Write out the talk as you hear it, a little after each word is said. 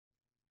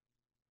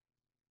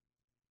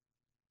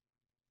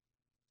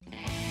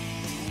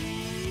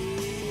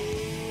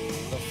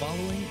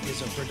following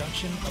is a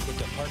production of the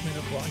Department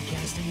of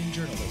Broadcasting and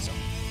Journalism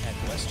at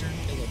Western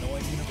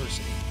Illinois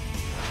University.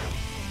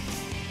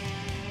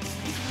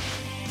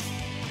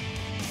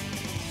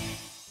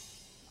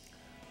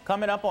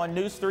 Coming up on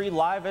News 3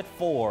 Live at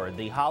 4,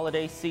 the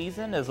holiday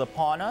season is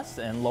upon us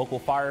and local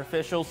fire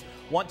officials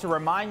want to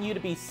remind you to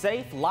be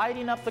safe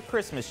lighting up the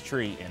Christmas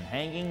tree and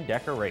hanging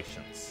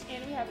decorations.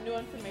 And we have new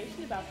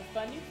information about the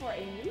funding for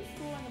a new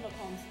school in the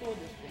Macomb School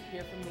District.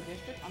 Hear from the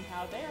district on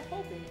how they are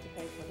hoping to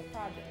pay for the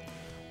project.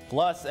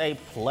 Plus, a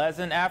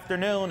pleasant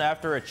afternoon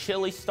after a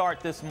chilly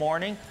start this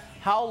morning.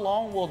 How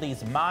long will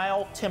these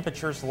mild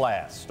temperatures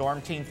last?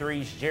 Storm Team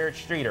 3's Jared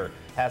Streeter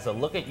has a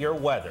look at your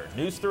weather.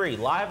 News 3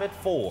 Live at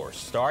 4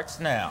 starts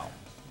now.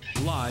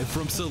 Live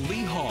from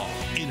Saline Hall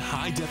in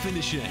high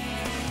definition.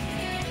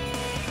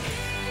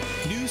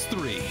 News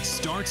 3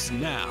 starts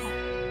now.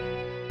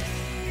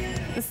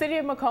 The City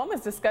of Macomb is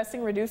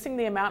discussing reducing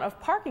the amount of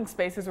parking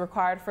spaces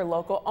required for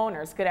local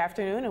owners. Good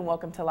afternoon and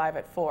welcome to Live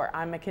at 4.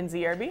 I'm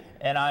Mackenzie Irby.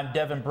 And I'm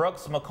Devin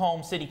Brooks.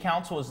 Macomb City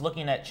Council is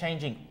looking at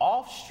changing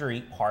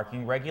off-street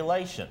parking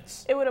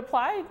regulations. It would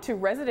apply to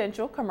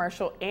residential,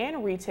 commercial,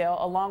 and retail,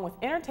 along with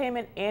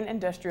entertainment and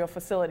industrial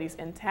facilities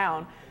in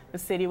town. The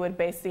city would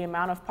base the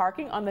amount of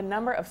parking on the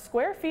number of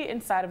square feet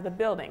inside of the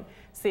building.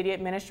 City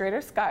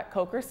Administrator Scott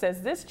Coker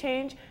says this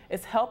change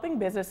is helping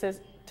businesses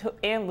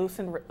and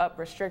loosen up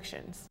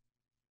restrictions.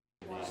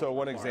 So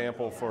one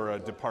example for a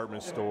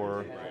department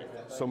store,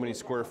 so many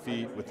square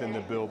feet within the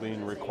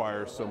building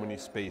requires so many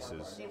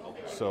spaces.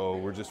 So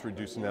we're just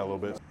reducing that a little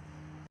bit.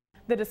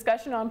 The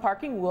discussion on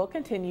parking will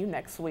continue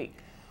next week.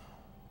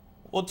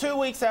 Well, 2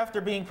 weeks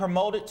after being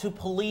promoted to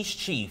police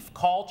chief,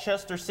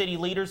 Colchester City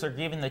leaders are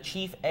giving the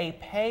chief a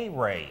pay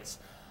raise.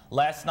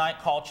 Last night,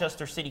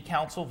 Colchester City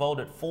Council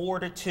voted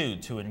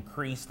 4-2 to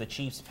increase the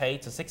chief's pay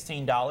to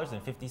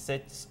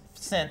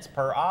 $16.56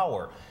 per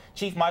hour.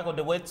 Chief Michael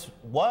DeWitt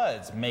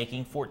was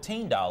making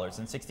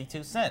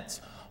 $14.62.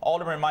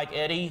 Alderman Mike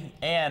Eddy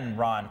and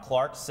Ron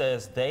Clark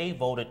says they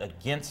voted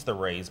against the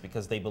raise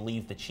because they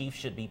believe the chief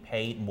should be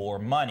paid more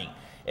money.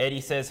 Eddy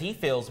says he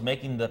feels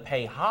making the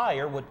pay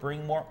higher would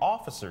bring more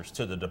officers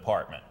to the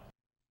department.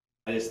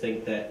 I just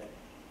think that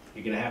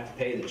you're going to have to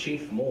pay the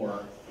chief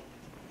more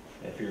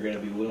if you're going to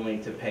be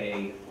willing to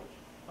pay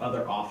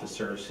other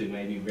officers who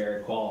may be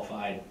very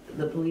qualified.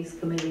 The police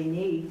committee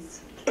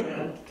needs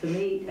to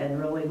meet and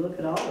really look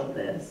at all of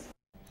this.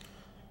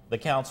 The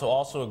council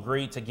also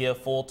agreed to give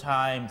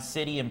full-time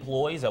city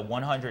employees a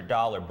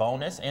 $100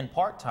 bonus and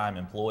part-time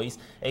employees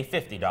a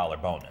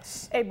 $50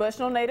 bonus. A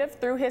Bushnell native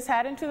threw his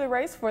hat into the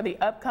race for the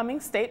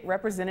upcoming state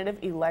representative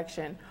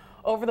election.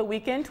 Over the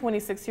weekend,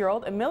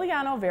 26-year-old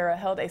Emiliano Vera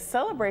held a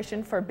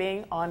celebration for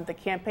being on the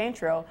campaign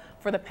trail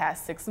for the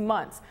past 6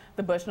 months.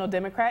 The Bushnell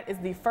Democrat is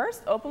the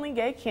first openly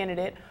gay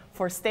candidate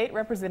for state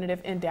representative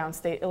in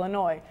downstate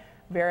Illinois.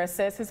 Vera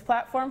says his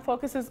platform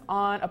focuses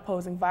on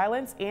opposing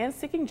violence and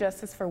seeking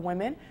justice for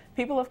women,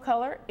 people of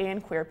color,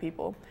 and queer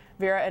people.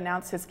 Vera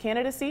announced his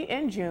candidacy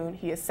in June.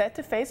 He is set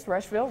to face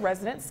Rushville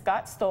resident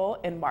Scott Stoll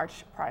in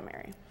March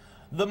primary.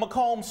 The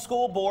Macomb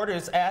School Board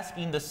is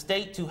asking the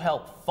state to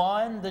help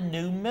fund the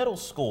new middle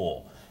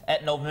school.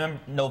 At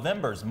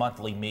November's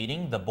monthly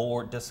meeting, the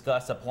board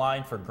discussed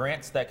applying for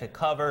grants that could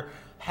cover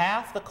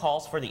half the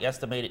cost for the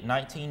estimated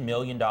 $19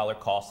 million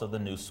cost of the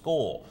new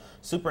school.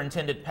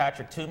 Superintendent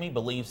Patrick Toomey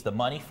believes the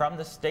money from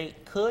the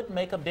state could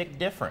make a big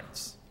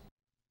difference.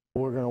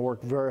 We're going to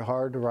work very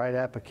hard to write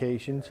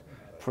applications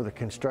for the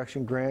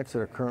construction grants that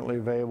are currently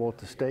available at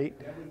the state,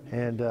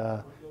 and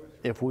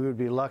if we would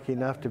be lucky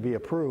enough to be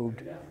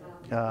approved,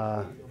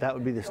 that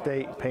would be the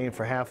state paying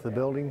for half the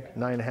building,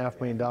 $9.5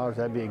 million.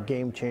 That'd be a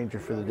game changer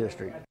for the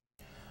district.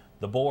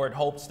 The board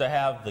hopes to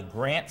have the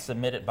grant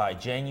submitted by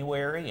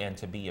January and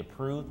to be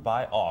approved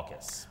by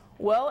August.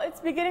 Well, it's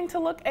beginning to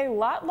look a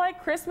lot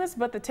like Christmas,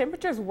 but the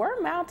temperatures were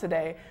mild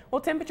today.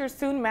 Will temperatures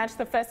soon match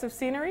the festive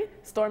scenery?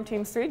 Storm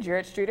Team 3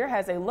 Jared Streeter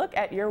has a look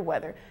at your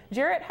weather.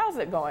 Jared, how's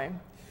it going?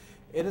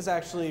 It is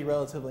actually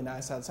relatively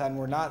nice outside, and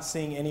we're not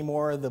seeing any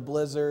more of the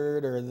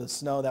blizzard or the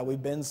snow that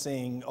we've been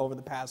seeing over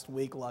the past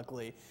week,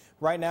 luckily.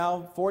 Right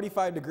now,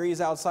 45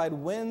 degrees outside.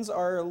 Winds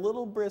are a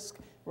little brisk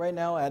right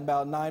now at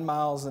about 9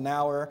 miles an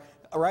hour.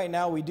 Right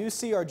now, we do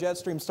see our jet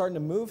stream starting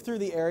to move through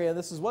the area.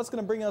 This is what's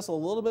going to bring us a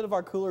little bit of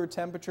our cooler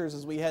temperatures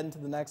as we head into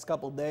the next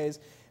couple days.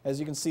 As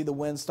you can see, the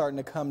wind starting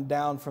to come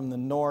down from the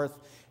north.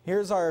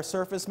 Here's our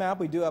surface map.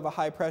 We do have a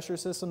high pressure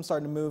system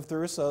starting to move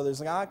through, so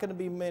there's not going to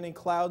be many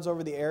clouds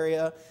over the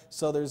area,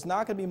 so there's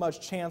not going to be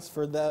much chance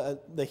for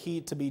the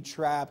heat to be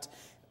trapped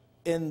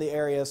in the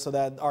area, so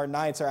that our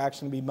nights are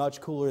actually going to be much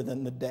cooler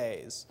than the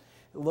days.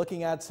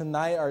 Looking at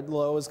tonight, our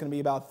low is going to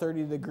be about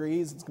 30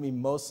 degrees. It's going to be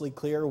mostly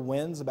clear,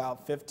 winds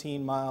about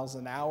 15 miles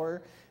an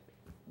hour.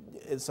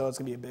 So it's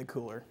going to be a bit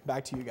cooler.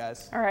 Back to you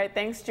guys. All right,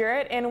 thanks,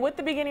 Jared. And with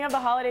the beginning of the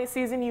holiday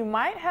season, you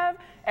might have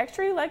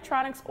extra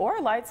electronics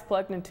or lights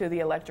plugged into the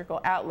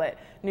electrical outlet.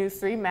 News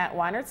 3 Matt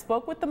Weinert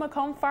spoke with the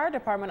Macomb Fire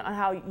Department on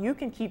how you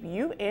can keep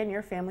you and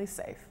your family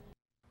safe.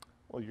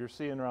 Well, you're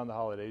seeing around the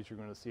holidays, you're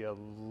going to see a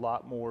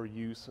lot more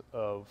use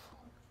of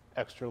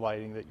extra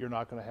lighting that you're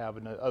not going to have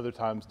in other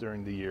times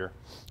during the year.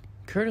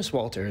 Curtis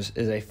Walters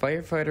is a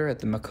firefighter at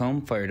the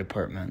Macomb Fire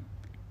Department.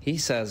 He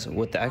says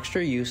with the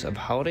extra use of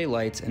holiday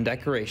lights and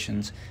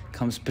decorations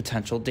comes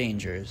potential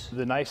dangers.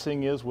 The nice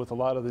thing is with a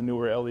lot of the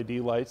newer LED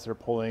lights, they're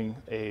pulling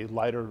a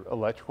lighter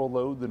electrical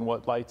load than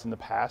what lights in the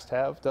past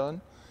have done.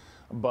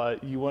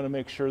 But you want to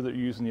make sure that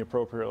you're using the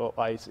appropriate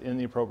lights in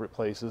the appropriate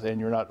places and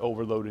you're not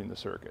overloading the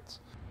circuits.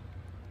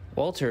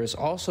 Walters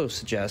also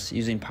suggests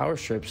using power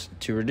strips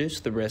to reduce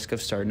the risk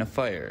of starting a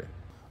fire.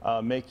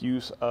 Make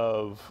use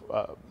of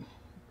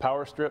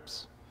power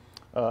strips,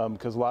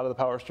 because a lot of the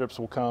power strips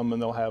will come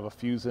and they'll have a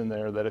fuse in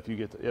there that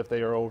if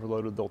they are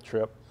overloaded, they'll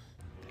trip.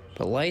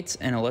 But lights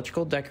and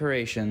electrical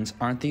decorations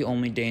aren't the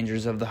only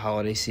dangers of the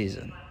holiday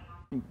season.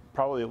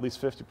 Probably at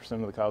least 50%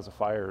 of the cause of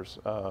fires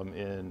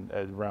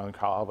around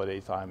holiday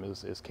time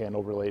is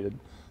candle related.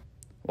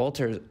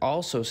 Walters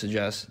also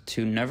suggests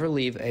to never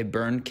leave a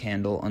burned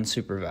candle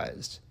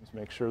unsupervised. Just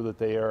make sure that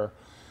they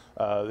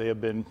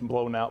have been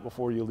blown out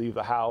before you leave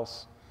the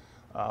house.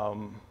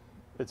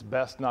 It's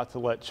best not to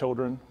let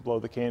children blow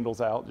the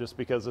candles out, just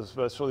because,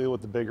 especially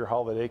with the bigger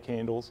holiday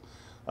candles,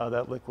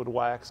 that liquid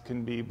wax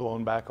can be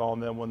blown back on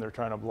them when they're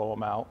trying to blow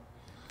them out.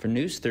 For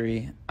News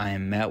 3, I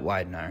am Matt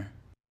Widener.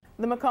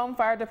 The Macomb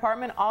Fire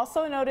Department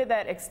also noted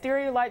that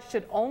exterior lights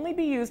should only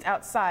be used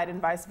outside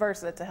and vice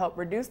versa to help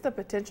reduce the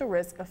potential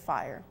risk of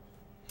fire.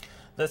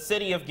 The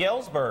city of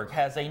Galesburg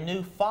has a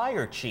new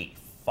fire chief.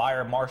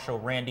 Fire Marshal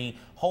Randy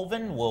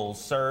Hoven will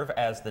serve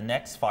as the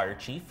next fire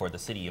chief for the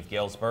city of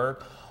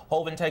Galesburg.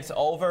 Hoven takes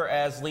over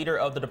as leader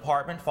of the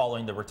department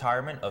following the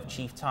retirement of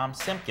Chief Tom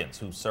Simpkins,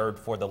 who served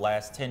for the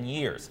last 10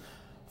 years.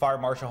 Fire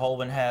Marshal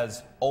Hoven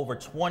has over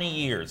 20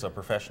 years of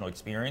professional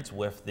experience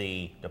with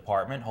the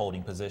department,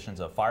 holding positions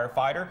of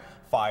firefighter,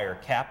 fire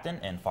captain,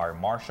 and fire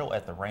marshal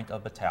at the rank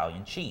of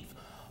battalion chief.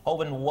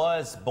 Hoven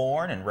was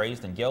born and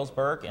raised in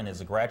Galesburg and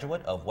is a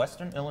graduate of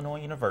Western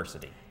Illinois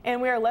University.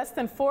 And we are less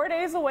than 4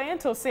 days away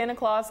until Santa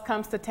Claus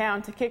comes to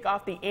town to kick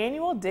off the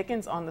annual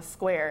Dickens on the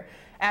Square.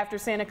 After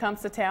Santa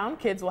comes to town,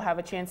 kids will have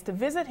a chance to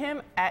visit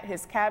him at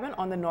his cabin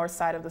on the north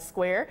side of the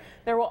square.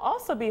 There will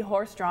also be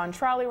horse-drawn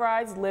trolley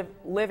rides,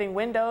 living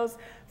windows,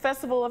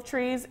 festival of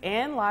trees,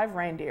 and live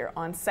reindeer.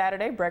 On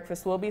Saturday,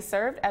 breakfast will be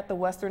served at the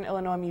Western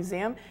Illinois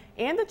Museum,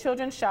 and the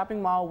Children's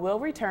Shopping Mall will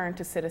return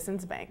to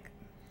Citizens Bank.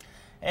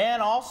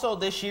 And also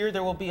this year,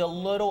 there will be a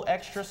little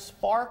extra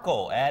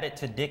sparkle added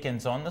to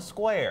Dickens on the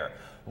Square.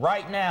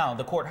 Right now,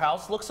 the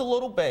courthouse looks a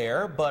little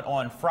bare, but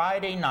on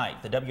Friday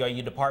night, the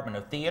WIU Department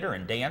of Theater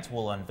and Dance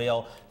will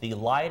unveil the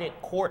lighted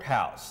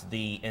courthouse.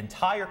 The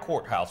entire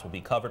courthouse will be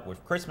covered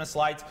with Christmas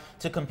lights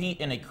to compete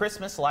in a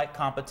Christmas light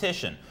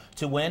competition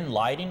to win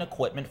lighting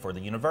equipment for the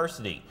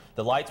university.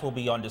 The lights will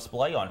be on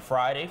display on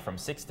Friday from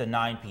 6 to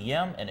 9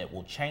 p.m. and it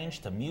will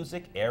change to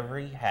music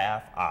every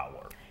half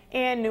hour.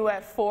 And new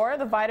at 4,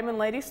 the Vitamin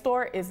Lady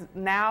store is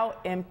now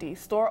empty.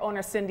 Store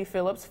owner Cindy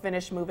Phillips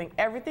finished moving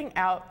everything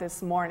out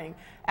this morning.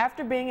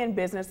 After being in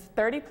business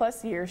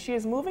 30+ years, she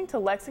is moving to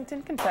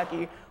Lexington,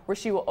 Kentucky, where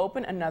she will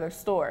open another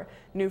store.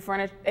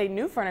 A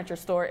new furniture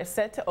store is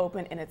set to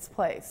open in its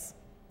place.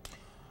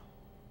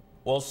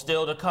 Well,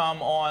 still to come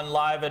on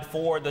Live at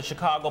 4, the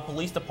Chicago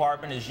Police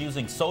Department is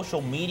using social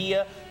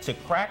media to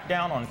crack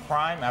down on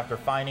crime after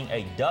finding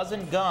a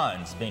dozen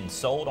guns being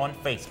sold on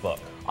Facebook.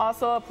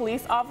 Also, a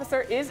police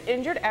officer is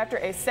injured after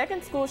a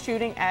second school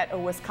shooting at a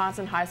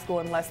Wisconsin high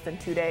school in less than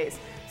 2 days.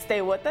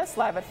 Stay with us.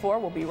 Live at 4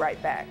 will be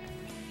right back.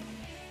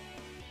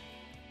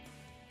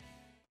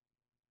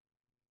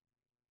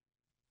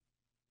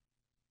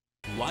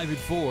 Live at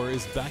 4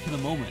 is back in a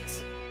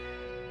moment.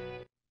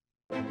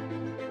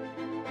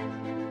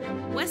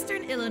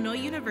 Western Illinois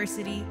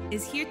University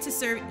is here to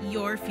serve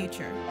your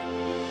future.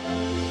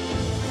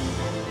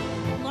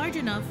 Large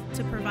enough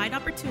to provide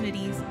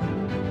opportunities,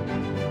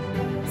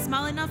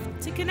 small enough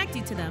to connect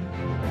you to them.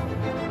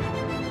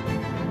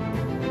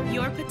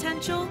 Your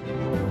potential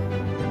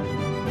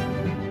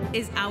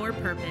is our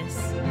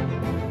purpose.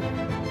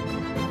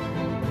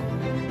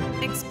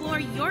 Explore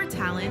your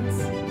talents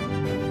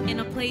in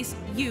a place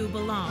you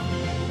belong.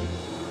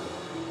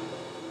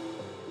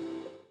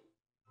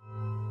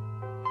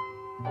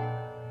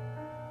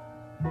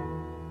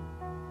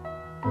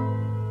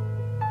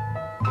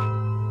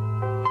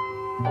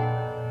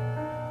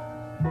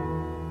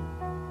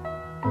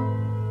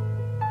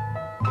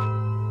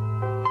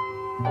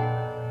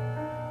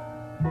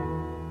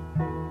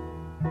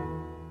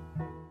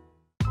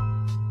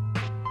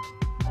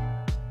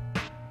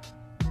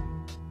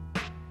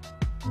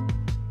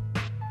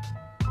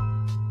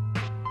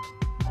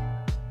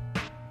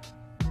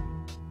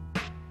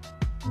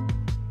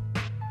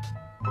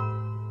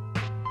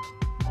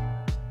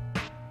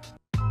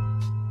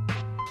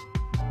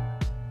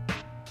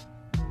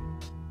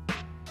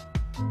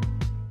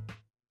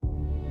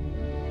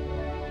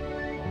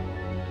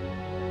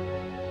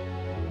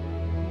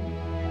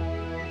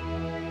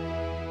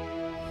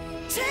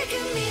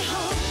 Taking me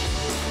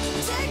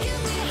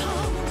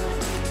home,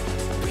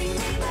 bring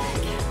me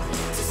back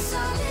to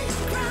solid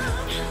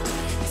ground.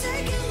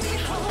 Taking me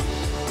home,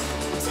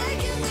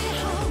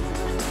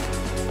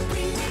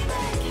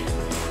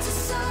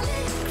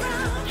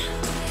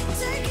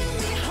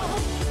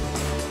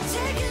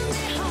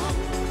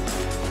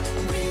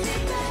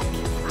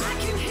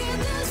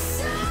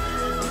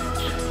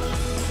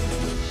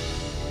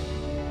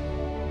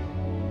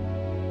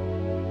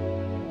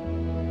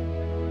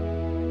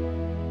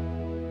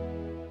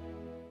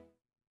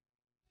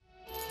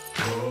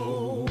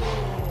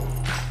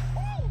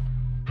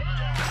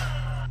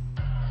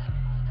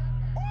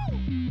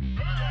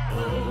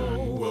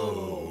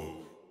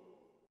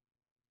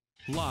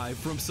 Live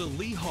from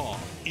Salee Hall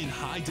in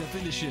high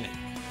definition.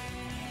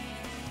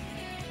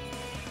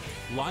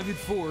 Live at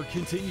 4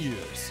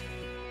 continues.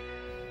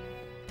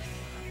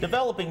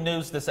 Developing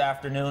news this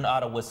afternoon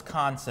out of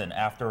Wisconsin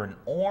after an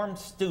armed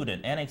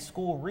student and a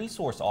school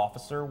resource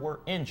officer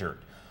were injured.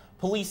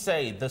 Police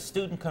say the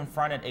student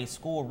confronted a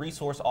school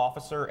resource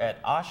officer at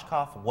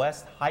Oshkosh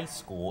West High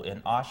School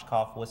in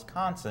Oshkosh,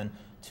 Wisconsin,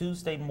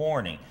 Tuesday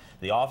morning.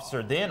 The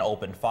officer then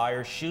opened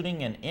fire,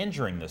 shooting and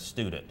injuring the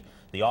student.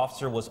 The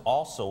officer was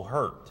also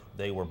hurt.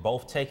 They were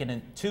both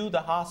taken to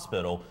the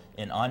hospital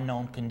in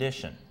unknown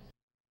condition.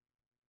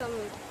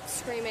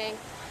 Screaming.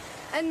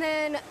 And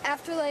then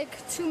after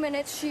like 2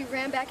 minutes, she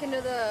ran back into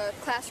the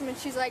classroom and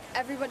she's like,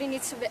 everybody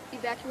needs to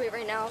evacuate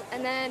right now.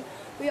 And then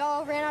we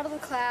all ran out of the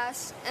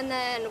class, and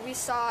then we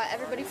saw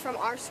everybody from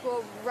our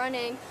school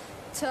running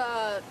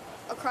to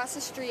across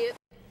the street.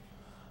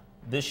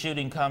 This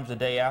shooting comes a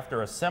day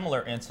after a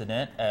similar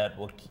incident at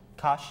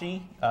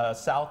Waukesha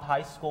South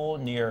High School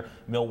near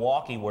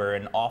Milwaukee, where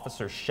an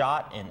officer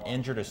shot and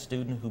injured a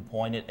student who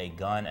pointed a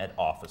gun at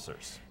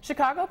officers.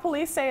 Chicago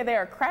police say they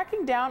are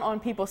cracking down on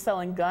people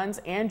selling guns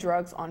and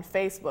drugs on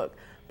Facebook.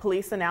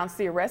 Police announced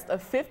the arrest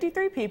of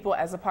 53 people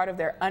as a part of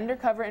their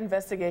undercover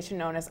investigation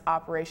known as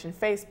Operation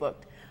Facebook.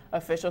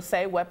 Officials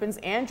say weapons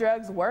and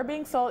drugs were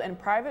being sold in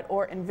private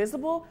or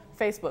invisible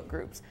Facebook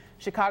groups.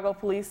 Chicago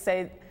police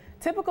say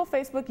typical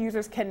Facebook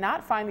users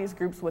cannot find these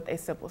groups with a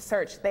simple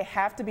search. They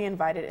have to be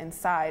invited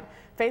inside.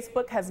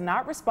 Facebook has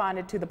not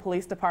responded to the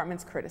police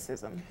department's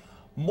criticism.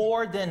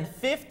 More than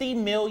 50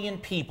 million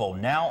people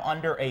now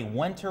under a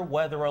winter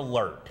weather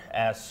alert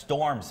as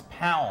storms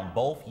pound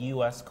both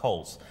U.S.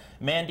 coasts.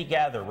 Mandy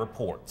Gather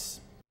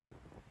reports.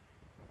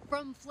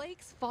 From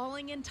flakes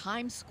falling in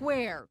Times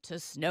Square to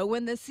snow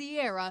in the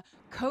Sierra,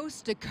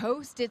 coast to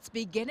coast, it's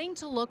beginning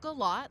to look a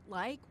lot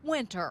like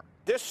winter.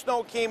 This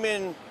snow came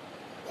in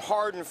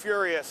hard and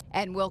furious.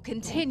 And will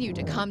continue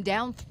to come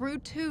down through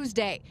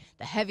Tuesday.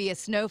 The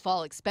heaviest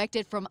snowfall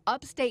expected from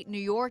upstate New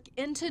York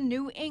into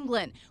New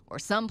England, where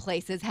some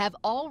places have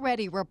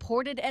already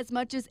reported as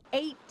much as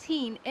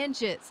 18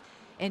 inches.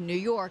 In New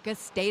York, a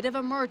state of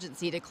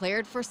emergency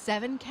declared for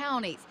 7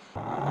 counties.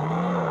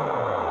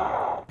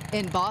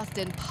 In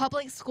Boston,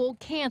 public school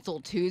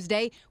canceled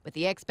Tuesday with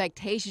the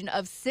expectation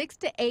of 6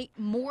 to 8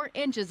 more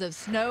inches of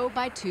snow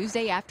by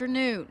Tuesday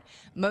afternoon.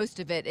 Most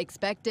of it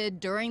expected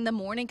during the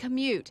morning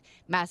commute.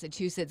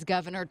 Massachusetts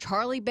Governor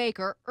Charlie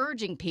Baker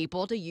urging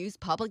people to use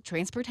public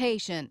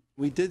transportation.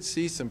 We did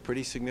see some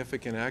pretty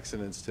significant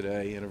accidents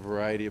today in a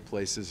variety of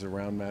places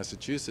around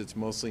Massachusetts,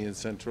 mostly in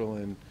central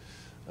and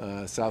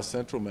south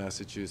central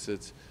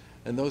Massachusetts.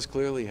 And those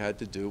clearly had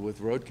to do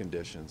with road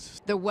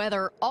conditions. The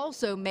weather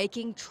also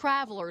making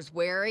travelers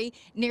wary.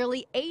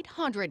 Nearly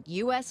 800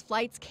 U.S.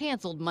 flights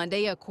canceled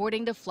Monday,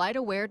 according to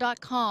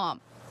FlightAware.com.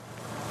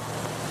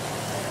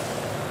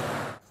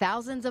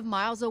 Thousands of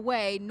miles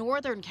away,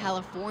 Northern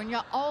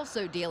California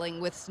also dealing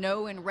with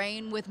snow and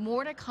rain, with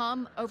more to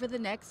come over the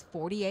next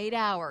 48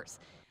 hours.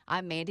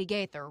 I'm Mandy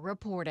Gaither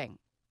reporting.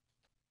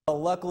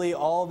 Luckily,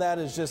 all that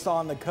is just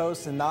on the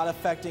coast and not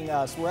affecting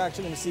us. We're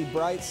actually going to see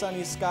bright,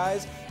 sunny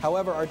skies.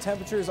 However, our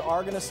temperatures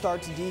are going to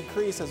start to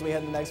decrease as we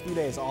head in the next few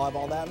days. I'll have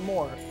all that and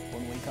more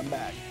when we come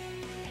back.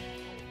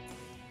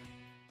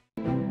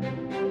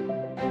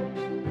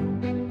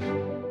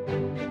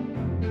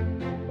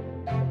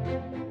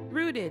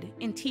 Rooted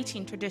in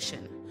teaching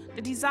tradition,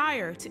 the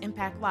desire to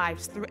impact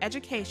lives through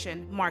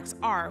education marks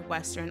our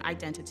Western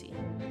identity.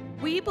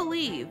 We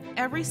believe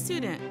every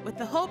student with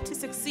the hope to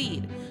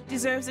succeed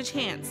deserves a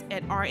chance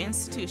at our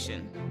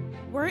institution.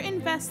 We're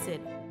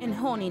invested in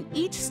honing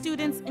each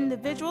student's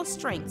individual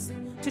strengths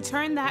to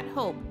turn that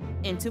hope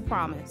into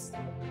promise.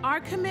 Our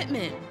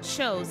commitment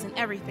shows in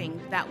everything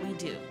that we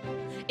do.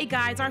 It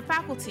guides our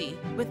faculty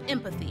with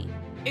empathy.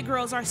 It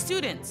grows our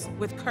students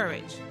with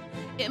courage.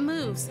 It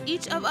moves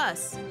each of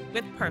us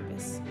with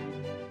purpose.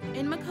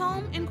 In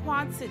Macomb and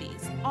Quad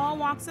Cities, all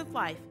walks of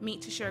life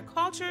meet to share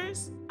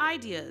cultures,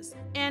 ideas,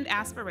 and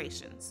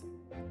aspirations.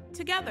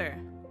 Together,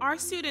 our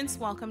students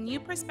welcome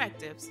new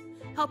perspectives,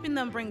 helping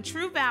them bring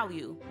true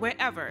value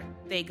wherever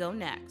they go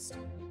next.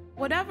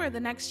 Whatever the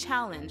next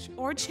challenge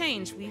or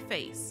change we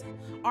face,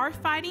 our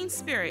fighting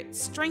spirit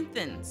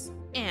strengthens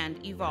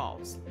and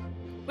evolves.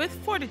 With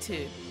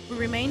fortitude, we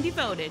remain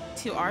devoted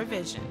to our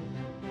vision.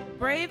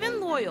 Brave and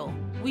loyal,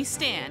 we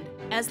stand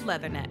as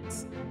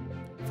Leathernecks.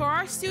 For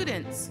our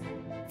students,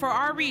 for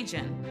our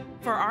region,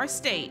 for our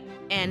state,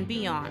 and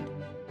beyond.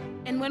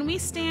 And when we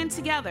stand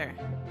together,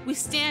 we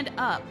stand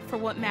up for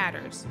what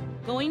matters,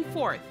 going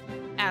forth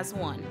as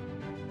one.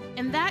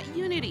 And that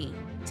unity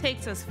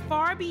takes us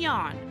far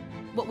beyond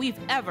what we've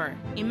ever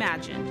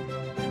imagined.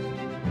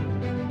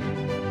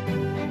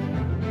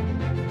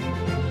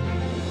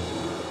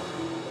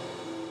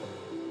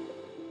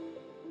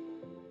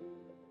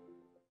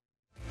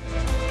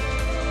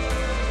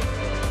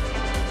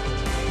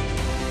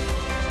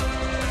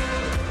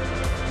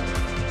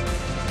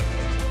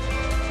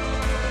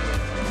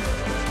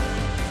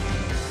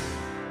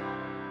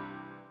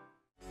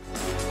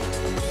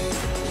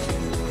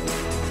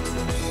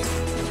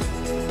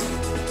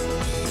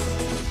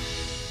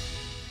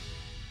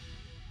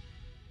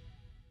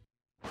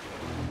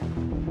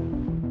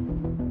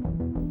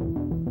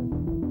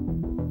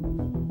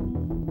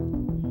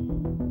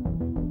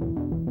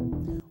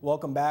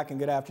 Welcome back and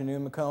good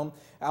afternoon, Macomb.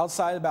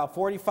 Outside about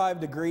 45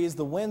 degrees.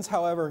 The winds,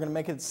 however, are going to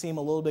make it seem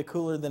a little bit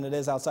cooler than it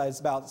is outside.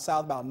 It's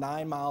about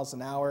 9 miles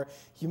an hour.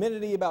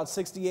 Humidity about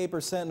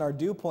 68% and our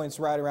dew points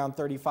right around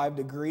 35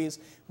 degrees,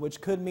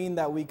 which could mean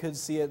that we could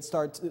see it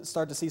start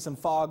to see some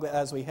fog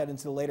as we head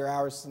into the later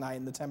hours tonight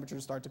and the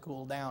temperatures start to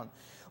cool down.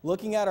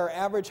 Looking at our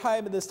average high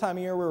at this time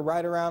of year, we're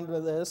right around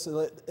this,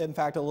 in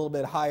fact, a little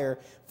bit higher.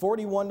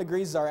 41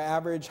 degrees is our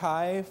average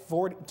high,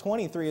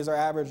 23 is our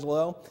average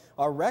low.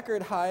 Our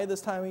record high this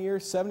time of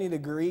year, 70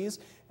 degrees.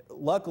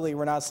 Luckily,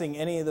 we're not seeing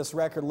any of this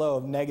record low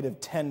of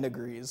negative 10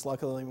 degrees.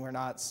 Luckily, we're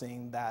not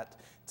seeing that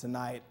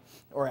tonight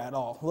or at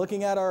all.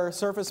 Looking at our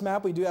surface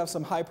map, we do have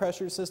some high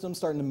pressure systems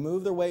starting to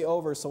move their way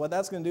over. So what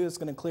that's going to do is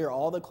going to clear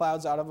all the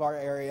clouds out of our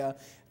area.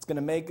 It's going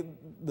to make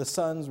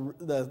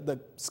the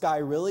sky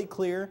really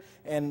clear,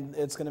 and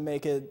it's going to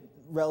make it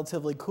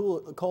relatively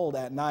cold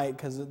at night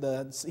because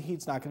the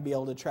heat's not going to be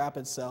able to trap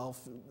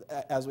itself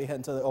as we head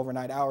into the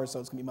overnight hours, so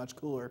it's going to be much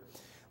cooler.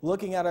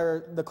 Looking at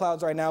the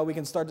clouds right now, we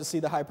can start to see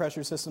the high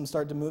pressure system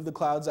start to move the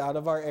clouds out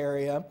of our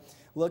area.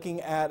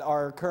 Looking at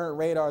our current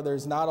radar,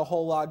 there's not a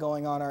whole lot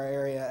going on in our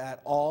area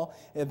at all.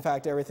 In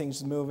fact, everything's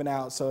just moving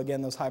out. So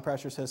again, those high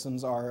pressure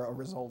systems are a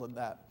result of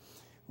that.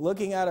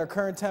 Looking at our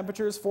current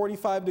temperatures,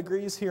 45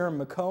 degrees here in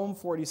Macomb,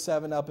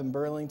 47 up in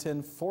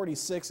Burlington,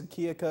 46 in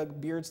Keokuk,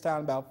 Beardstown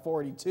about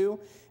 42,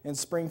 and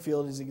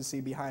Springfield, as you can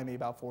see behind me,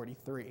 about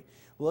 43.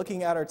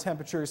 Looking at our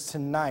temperatures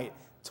tonight,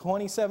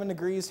 27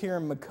 degrees here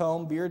in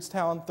Macomb,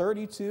 Beardstown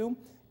 32,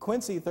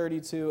 Quincy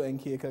 32, and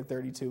Keokuk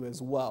 32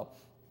 as well.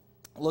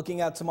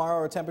 Looking at tomorrow,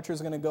 our temperature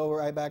is going to go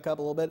right back up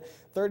a little bit.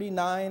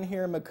 39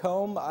 here in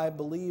Macomb. I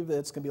believe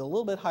it's going to be a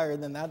little bit higher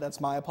than that. That's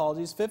my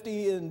apologies.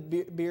 50 in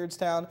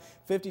Beardstown,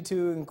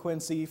 52 in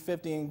Quincy,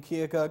 50 in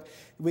Keokuk.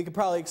 We could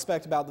probably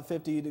expect about the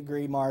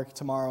 50-degree mark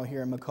tomorrow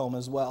here in Macomb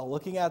as well.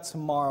 Looking at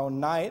tomorrow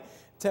night,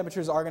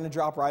 temperatures are going to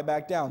drop right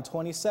back down.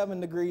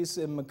 27 degrees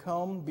in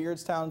Macomb,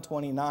 Beardstown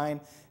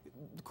 29,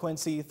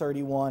 Quincy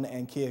 31,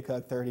 and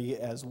Keokuk 30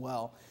 as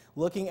well.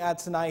 Looking at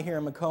tonight here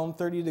in Macomb,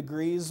 30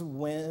 degrees,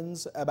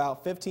 winds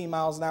about 15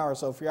 miles an hour.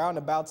 So if you're out and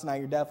about tonight,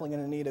 you're definitely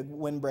going to need a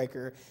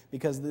windbreaker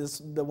because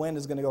the wind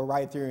is going to go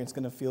right through and it's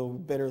going to feel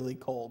bitterly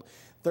cold.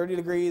 30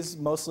 degrees,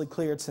 mostly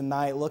clear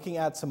tonight. Looking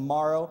at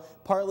tomorrow,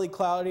 partly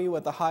cloudy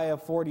with a high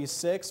of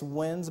 46,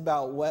 winds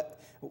about wet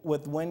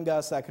with wind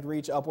gusts that could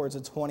reach upwards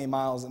of 20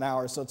 miles an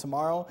hour. So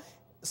tomorrow,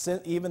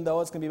 even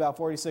though it's going to be about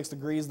 46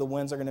 degrees, the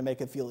winds are going to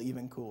make it feel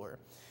even cooler.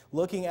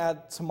 Looking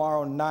at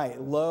tomorrow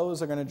night,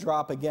 lows are going to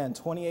drop again,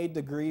 28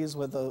 degrees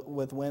with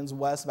winds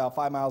west about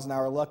 5 miles an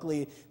hour.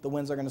 Luckily, the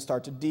winds are going to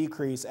start to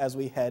decrease as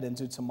we head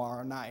into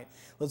tomorrow night.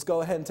 Let's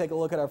go ahead and take a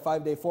look at our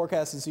 5-day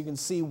forecast. As you can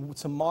see,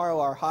 tomorrow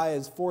our high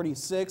is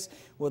 46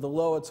 with a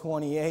low of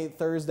 28.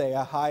 Thursday,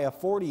 a high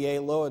of 48,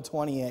 low of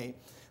 28.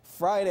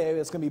 Friday,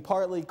 it's going to be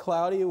partly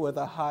cloudy with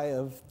a high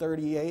of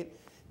 38,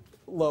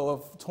 low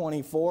of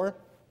 24.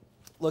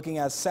 Looking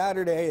at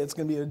Saturday, it's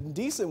going to be a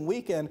decent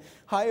weekend.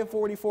 High of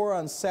 44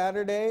 on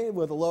Saturday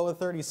with a low of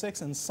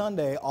 36, and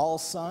Sunday, all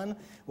sun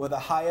with a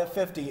high of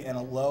 50 and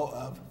a low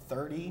of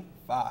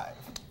 35.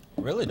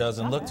 Really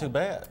doesn't look too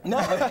bad. No,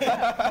 it's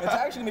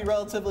actually going to be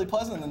relatively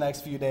pleasant in the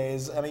next few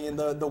days. I mean,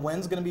 the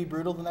wind's going to be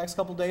brutal the next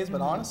couple days,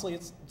 but honestly,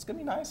 it's going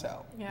to be nice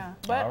out. Yeah,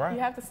 but you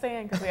have to stay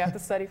in because we have to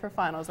study for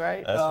finals,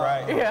 right? That's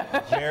right.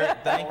 Yeah.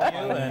 Jared, thank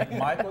you. And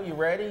Michael, you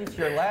ready? It's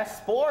your last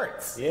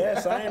sports.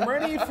 Yes, I am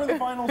ready for the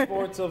final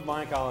sports of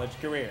my college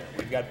career.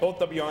 We've got both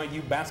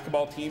WIU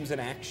basketball teams in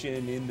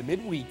action in the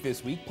midweek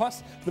this week.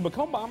 Plus, the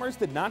Macomb Bombers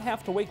did not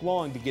have to wait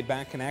long to get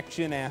back in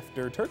action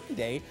after Turkey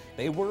Day.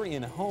 They were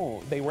at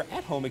home,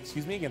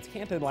 against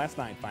Canton last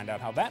night. Find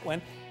out how that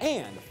went.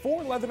 And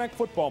 4 Leatherneck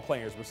football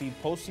players received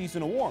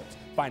postseason awards.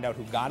 Find out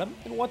who got them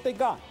and what they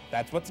got.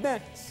 That's what's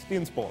next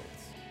in sports.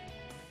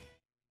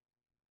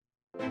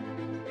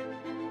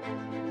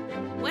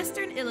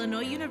 Western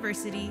Illinois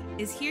University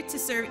is here to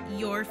serve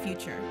your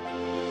future.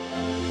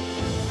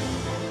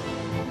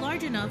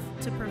 Large enough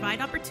to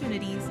provide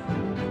opportunities,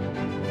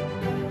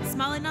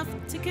 small enough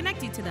to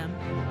connect you to them.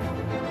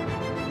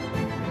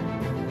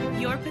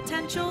 Your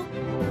potential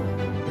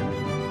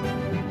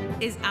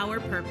is our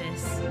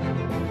purpose.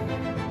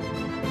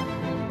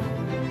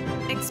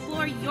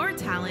 Explore your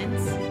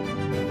talents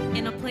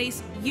in a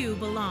place you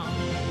belong.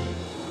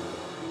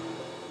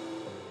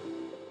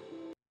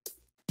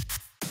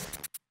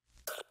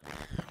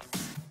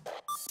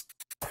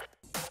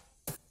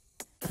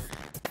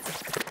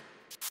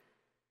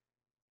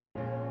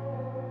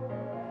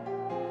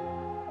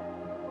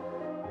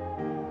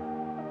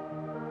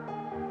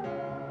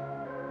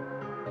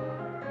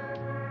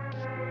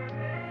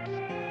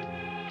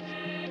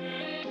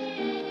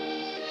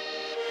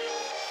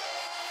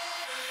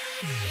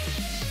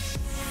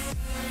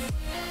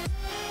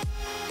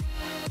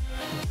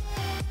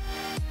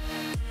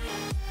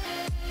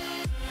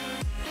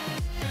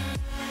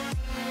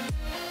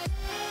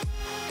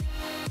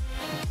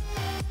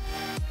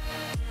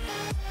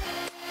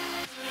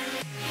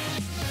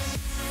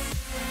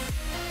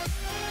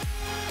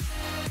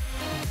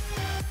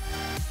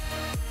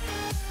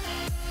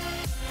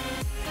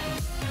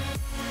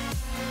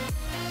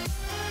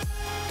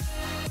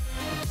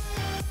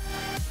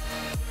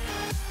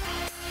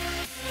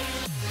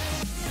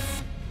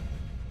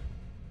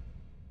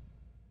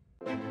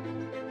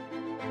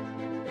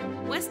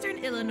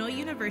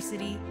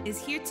 University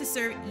is here to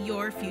serve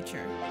your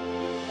future.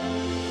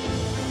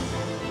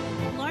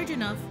 Large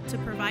enough to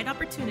provide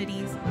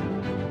opportunities,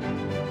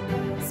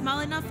 small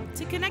enough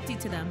to connect you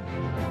to them.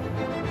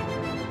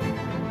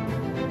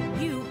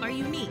 You are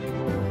unique,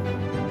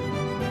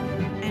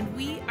 and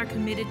we are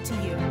committed to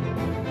you.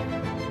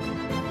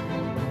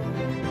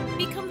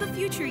 Become the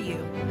future you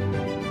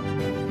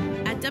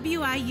at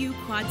WIU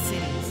Quad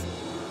Cities.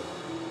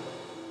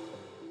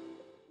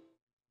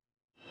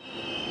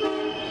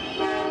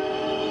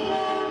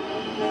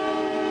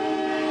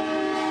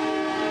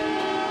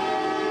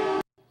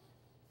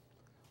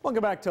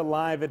 Welcome back to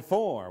Live at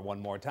 4. One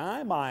more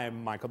time,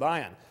 I'm Michael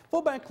Dion.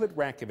 Fullback Clint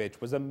Ratkovich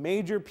was a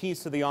major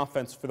piece of the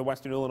offense for the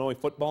Western Illinois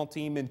football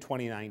team in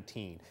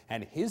 2019,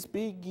 and his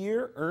big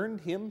year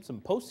earned him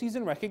some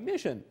postseason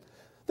recognition.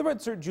 The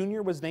redshirt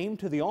junior was named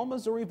to the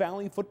All-Missouri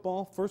Valley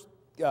Football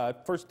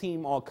First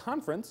Team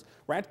All-Conference.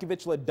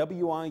 Ratkovich led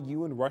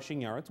WIU in rushing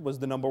yards, was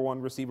the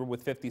 #1 receiver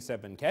with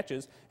 57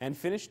 catches, and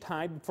finished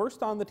tied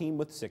first on the team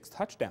with 6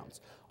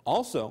 touchdowns.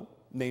 Also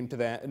named to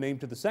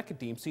the second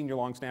team, senior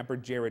long snapper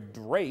Jared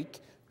Drake,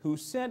 who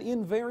said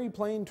in very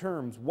plain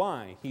terms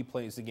why he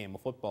plays the game of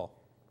football.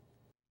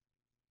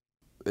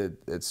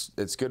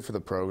 It's good for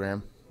the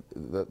program.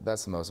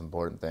 That's the most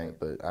important thing.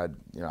 But I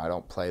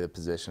don't play the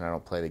position. I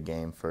don't play the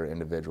game for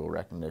individual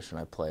recognition.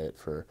 I play it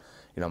for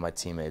my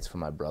teammates, for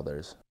my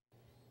brothers.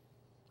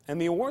 And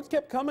the awards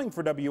kept coming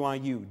for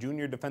WIU.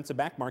 Junior defensive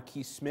back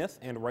Marquise Smith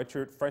and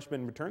redshirt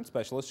freshman return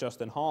specialist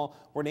Justin Hall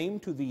were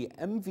named to the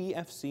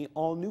MVFC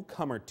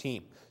All-Newcomer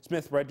team.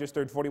 Smith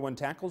registered 41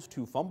 tackles,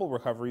 2 fumble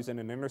recoveries, and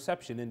an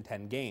interception in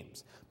 10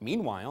 games.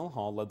 Meanwhile,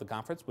 Hall led the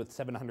conference with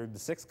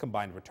 706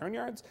 combined return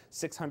yards.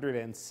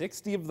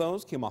 660 of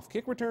those came off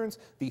kick returns,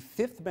 the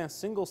 5th best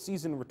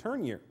single-season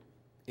return year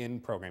in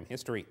program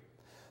history.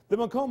 The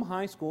Macomb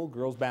High School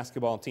girls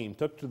basketball team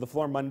took to the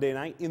floor Monday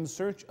night in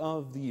search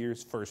of the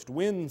year's first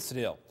win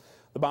still.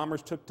 The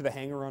Bombers took to the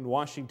hangar on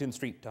Washington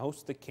Street to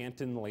host the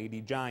Canton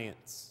Lady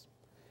Giants.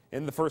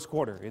 In the first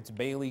quarter, it's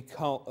Bailey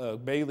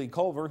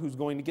Culver who's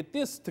going to get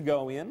this to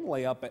go in,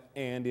 layup,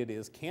 and it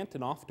is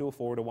Canton off to a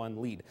 4-1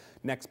 lead.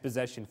 Next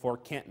possession for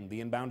Canton. The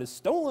inbound is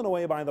stolen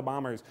away by the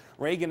Bombers.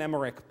 Reagan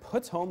Emmerich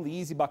puts home the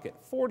easy bucket,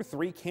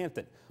 4-3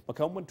 Canton.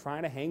 Macomb would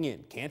try to hang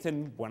in.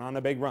 Canton went on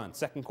a big run.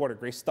 Second quarter,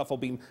 Grace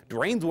Stuffelbeam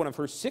drains one of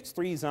her 6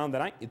 threes on the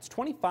night. It's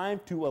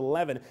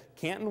 25-11.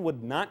 Canton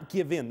would not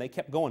give in. They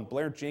kept going.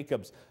 Blair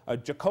Jacobs,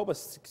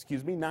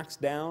 knocks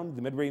down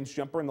the mid-range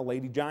jumper, and the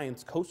Lady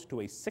Giants coast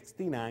to a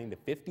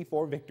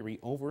 69-54 victory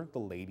over the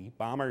Lady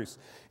Bombers.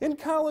 In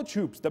college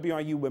hoops,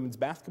 WIU women's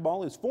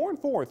basketball is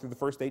 4-4 through the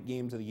first 8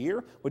 games of the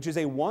year, which is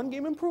a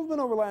 1-game improvement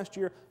over last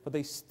year, but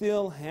they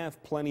still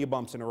have plenty of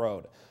bumps in the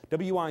road.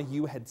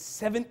 WIU had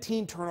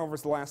 17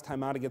 turnovers the last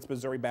time out against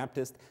Missouri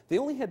Baptist. They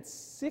only had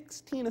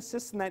 16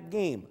 assists in that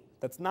game.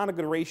 That's not a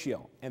good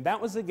ratio. And that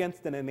was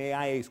against an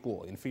AIA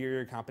school,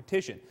 inferior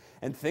competition.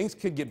 And things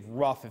could get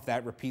rough if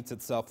that repeats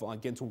itself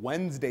against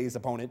Wednesday's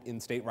opponent,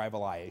 in-state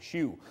rival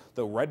ISU.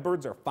 The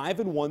Redbirds are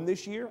 5-1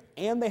 this year,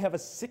 and they have a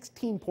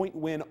 16-point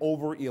win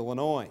over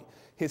Illinois.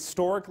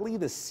 Historically,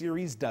 the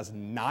series does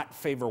not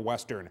favor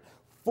Western.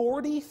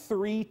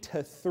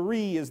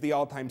 43-3 is the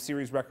all-time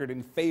series record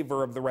in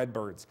favor of the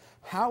Redbirds.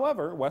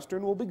 However,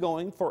 Western will be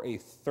going for a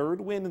 3rd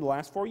win in the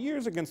last 4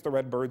 years against the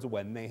Redbirds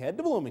when they head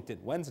to Bloomington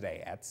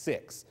Wednesday at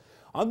 6.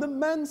 On the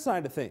men's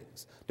side of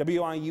things,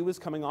 WIU is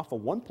coming off a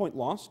 1-point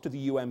loss to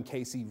the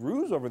UMKC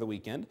Roos over the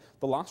weekend.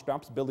 The loss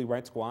drops Billy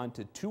Wright's squad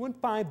to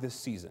 2-5 this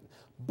season.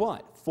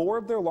 But 4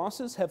 of their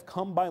losses have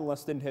come by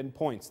less than 10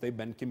 points. They've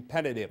been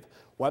competitive.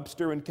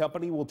 Webster and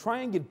company will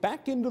try and get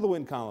back into the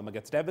win column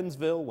against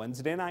Evansville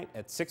Wednesday night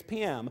at 6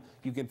 p.m.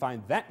 You can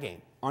find that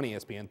game on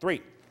ESPN3.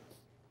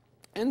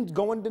 And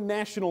going to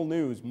national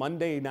news,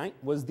 Monday night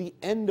was the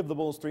end of the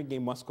Bulls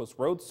 3-game West Coast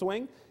road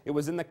swing. It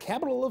was in the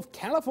capital of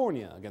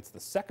California against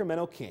the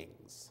Sacramento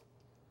Kings.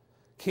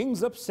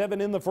 Kings up 7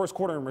 in the first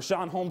quarter, and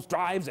Rashawn Holmes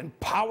drives and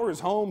powers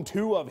home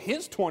 2 of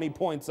his 20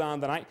 points on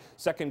the night.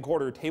 Second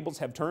quarter, tables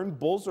have turned.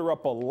 Bulls are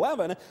up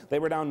 11. They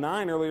were down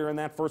 9 earlier in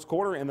that first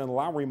quarter, and then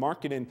Lowry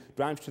Markkanen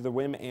drives to the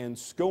rim and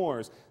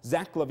scores.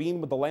 Zach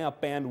Levine with the layup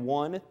and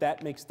 1.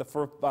 That makes the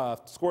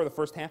score of the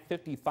first half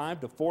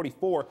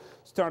 55-44.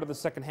 Start of the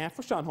second half,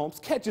 Rashawn Holmes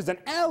catches an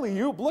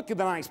alley-oop. Look at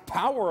the nice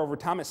power over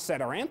Thomas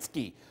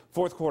Sederansky.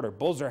 Fourth quarter,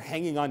 Bulls are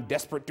hanging on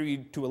desperate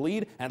to a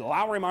lead, and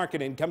Lowry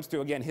Markkanen comes through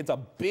again, hits a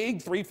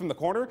big 3 from the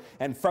corner,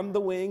 and from the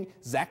wing,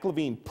 Zach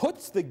Levine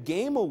puts the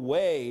game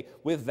away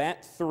with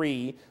that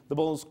 3. The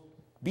Bulls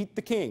beat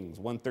the Kings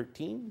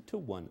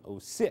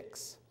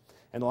 113-106.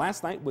 And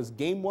last night was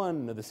game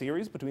 1 of the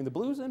series between the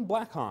Blues and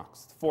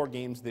Blackhawks. 4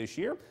 games this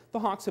year. The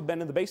Hawks have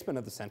been in the basement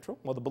of the Central,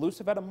 while the Blues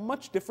have had a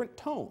much different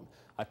tone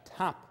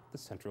atop the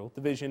Central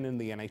Division in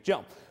the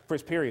NHL.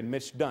 First period,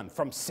 Mitch Dunn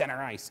from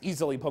center ice,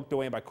 easily poked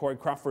away by Corey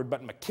Crawford,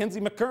 but Mackenzie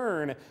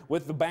McKern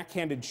with the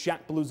backhanded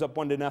shot, Blues up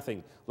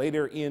 1-0.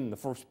 Later in the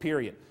first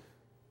period,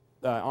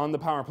 On the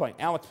power play,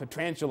 Alex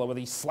Petrangelo with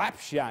a slap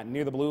shot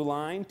near the blue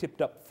line,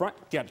 tipped up front,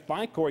 catch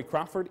by Corey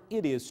Crawford.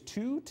 It is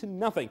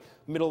 2-0.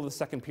 Middle of the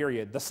second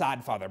period, the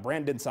Sod father,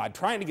 Brandon Sod,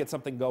 trying to get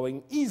something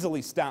going,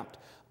 easily stopped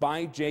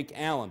by Jake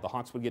Allen. The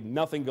Hawks would get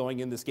nothing going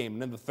in this game.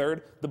 And then the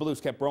third, the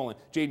Blues kept rolling.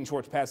 Jaden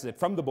Schwartz passes it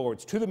from the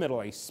boards to the middle.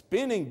 A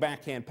spinning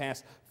backhand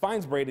pass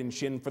finds Braden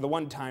Shin for the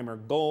one-timer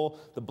goal.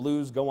 The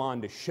Blues go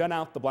on to shut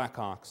out the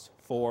Blackhawks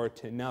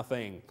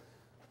 4-0.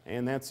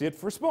 And that's it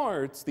for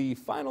sports. The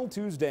final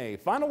Tuesday,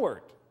 final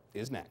word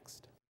is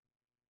next.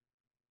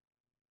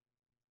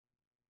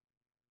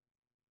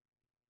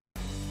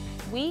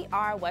 We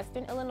are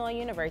Western Illinois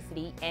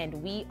University, and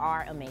we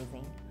are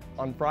amazing.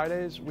 On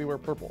Fridays, we wear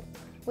purple.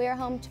 We are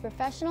home to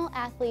professional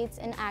athletes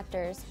and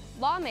actors,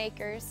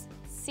 lawmakers,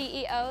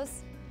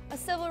 CEOs, a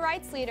civil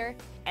rights leader,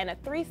 and a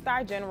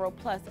 3-star general,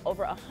 plus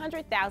over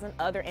 100,000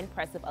 other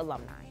impressive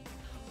alumni.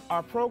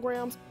 Our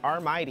programs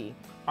are mighty.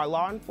 Our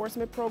law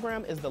enforcement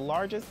program is the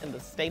largest in the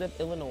state of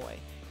Illinois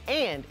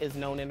and is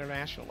known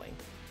internationally.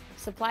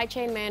 Supply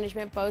chain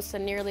management boasts a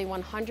nearly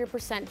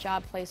 100%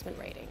 job placement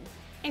rating.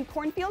 And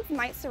cornfields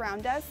might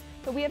surround us,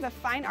 but we have a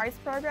fine arts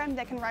program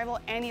that can rival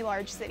any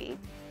large city.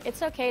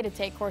 It's okay to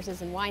take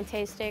courses in wine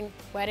tasting,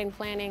 wedding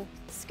planning,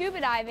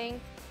 scuba diving,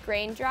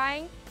 grain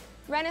drying,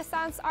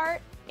 Renaissance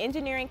art,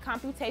 engineering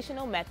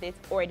computational methods,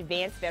 or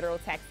advanced federal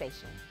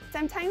taxation.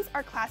 Sometimes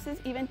our classes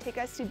even take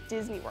us to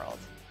Disney World.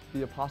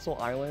 The Apostle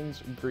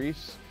Islands,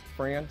 Greece,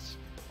 France,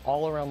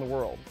 all around the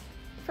world.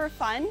 For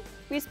fun,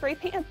 we spray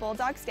paint a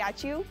bulldog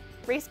statue,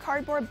 race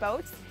cardboard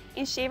boats,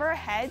 and shave our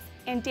heads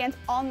and dance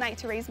all night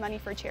to raise money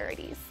for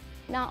charities.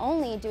 Not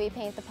only do we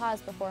paint the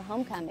paws before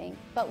homecoming,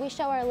 but we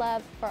show our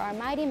love for our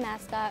mighty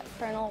mascot,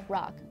 Colonel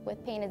Rock,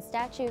 with painted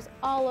statues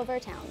all over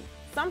town.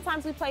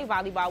 Sometimes we play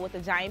volleyball with a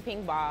giant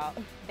ping ball,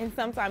 and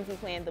sometimes we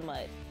play in the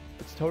mud.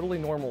 It's totally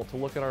normal to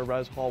look at our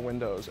res hall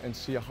windows and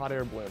see a hot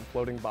air balloon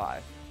floating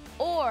by.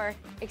 Or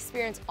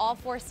experience all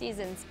 4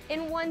 seasons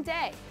in one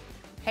day.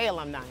 Hey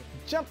alumni,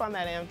 jump on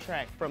that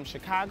Amtrak from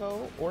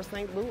Chicago or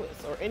St. Louis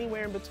or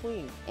anywhere in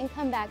between. And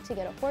come back to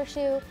get a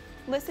horseshoe,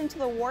 listen to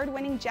the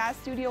award-winning Jazz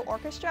Studio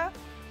Orchestra,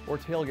 or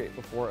tailgate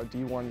before a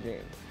D1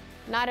 game.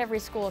 Not every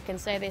school can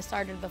say they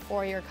started the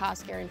 4-year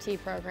cost guarantee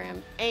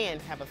program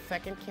and have a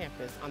second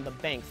campus on the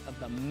banks of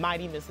the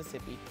mighty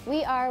Mississippi.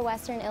 We are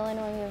Western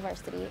Illinois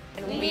University.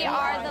 And we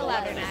are the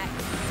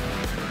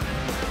Leathernecks.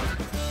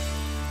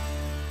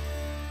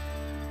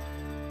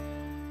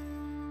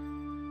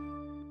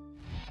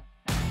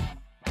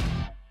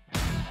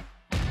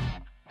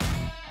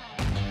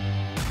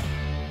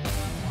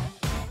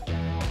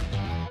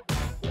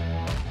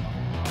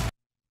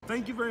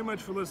 Thank you very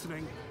much for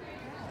listening.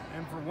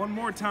 And for one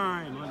more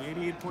time on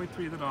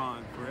 88.3 The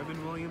Dog, for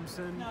Evan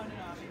Williamson,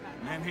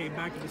 and hey,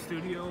 back to the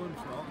studio, and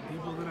for all the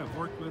people that I've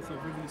worked with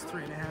over these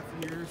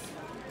 3.5 years.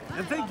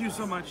 And thank you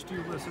so much to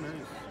you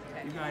listeners.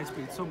 You guys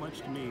mean so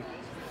much to me.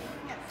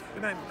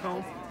 Good night,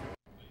 Nicole.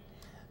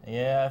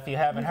 Yeah, if you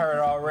haven't heard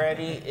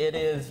already, it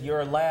is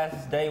your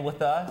last day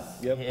with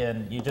us. Yep.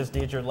 And you just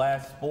did your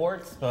last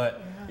sports,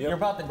 but you're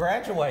about to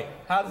graduate.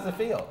 How does it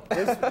feel?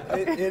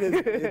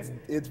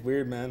 It's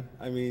weird, man.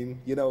 I mean,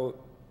 you know,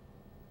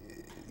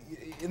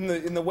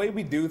 in the way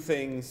we do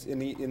things in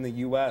the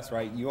U.S.,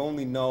 right? You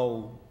only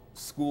know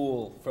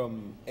school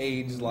from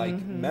age like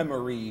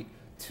memory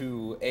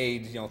to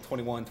age,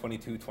 21,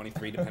 22,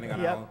 23, depending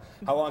on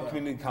how long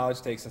community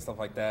college takes and stuff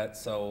like that.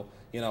 So,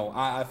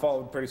 I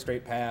followed a pretty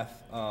straight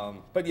path.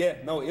 But yeah,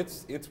 no,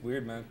 it's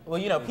weird, man.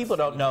 Well, people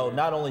don't know,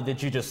 not only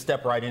did you just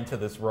step right into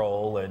this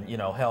role and,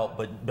 help,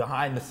 but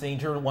behind the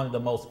scenes, you're one of the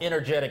most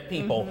energetic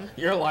people.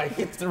 You're like,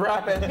 it's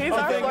rapping. He's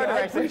our floor director. I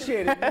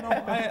appreciate it.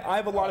 I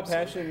have a lot of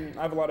passion.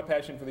 I have a lot of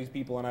passion for these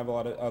people, and I have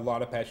a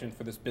lot of passion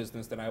for this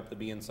business that I hope to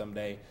be in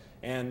someday.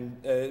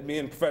 And me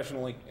and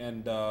professionally,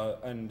 and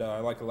I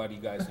like a lot of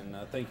you guys, and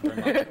thank you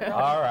very much.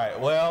 All right,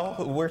 well,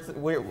 we're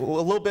a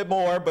little bit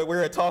more, but we're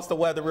going to toss the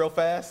weather real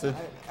fast.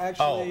 I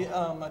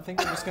think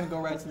we're just going to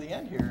go right to the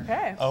end here.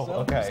 Okay. Oh,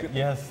 okay.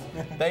 Yes.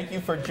 Thank you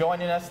for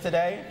joining us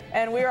today.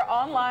 And we are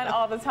online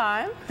all the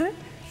time.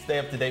 Stay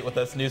up to date with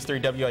us,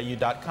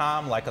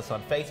 news3wiu.com. Like us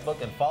on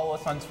Facebook and follow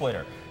us on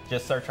Twitter.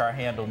 Just search our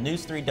handle,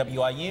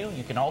 News3WIU.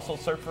 You can also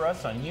search for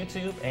us on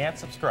YouTube and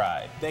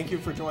subscribe. Thank you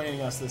for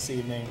joining us this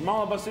evening. From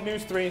all of us at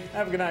News 3,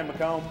 have a good night,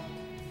 Macomb.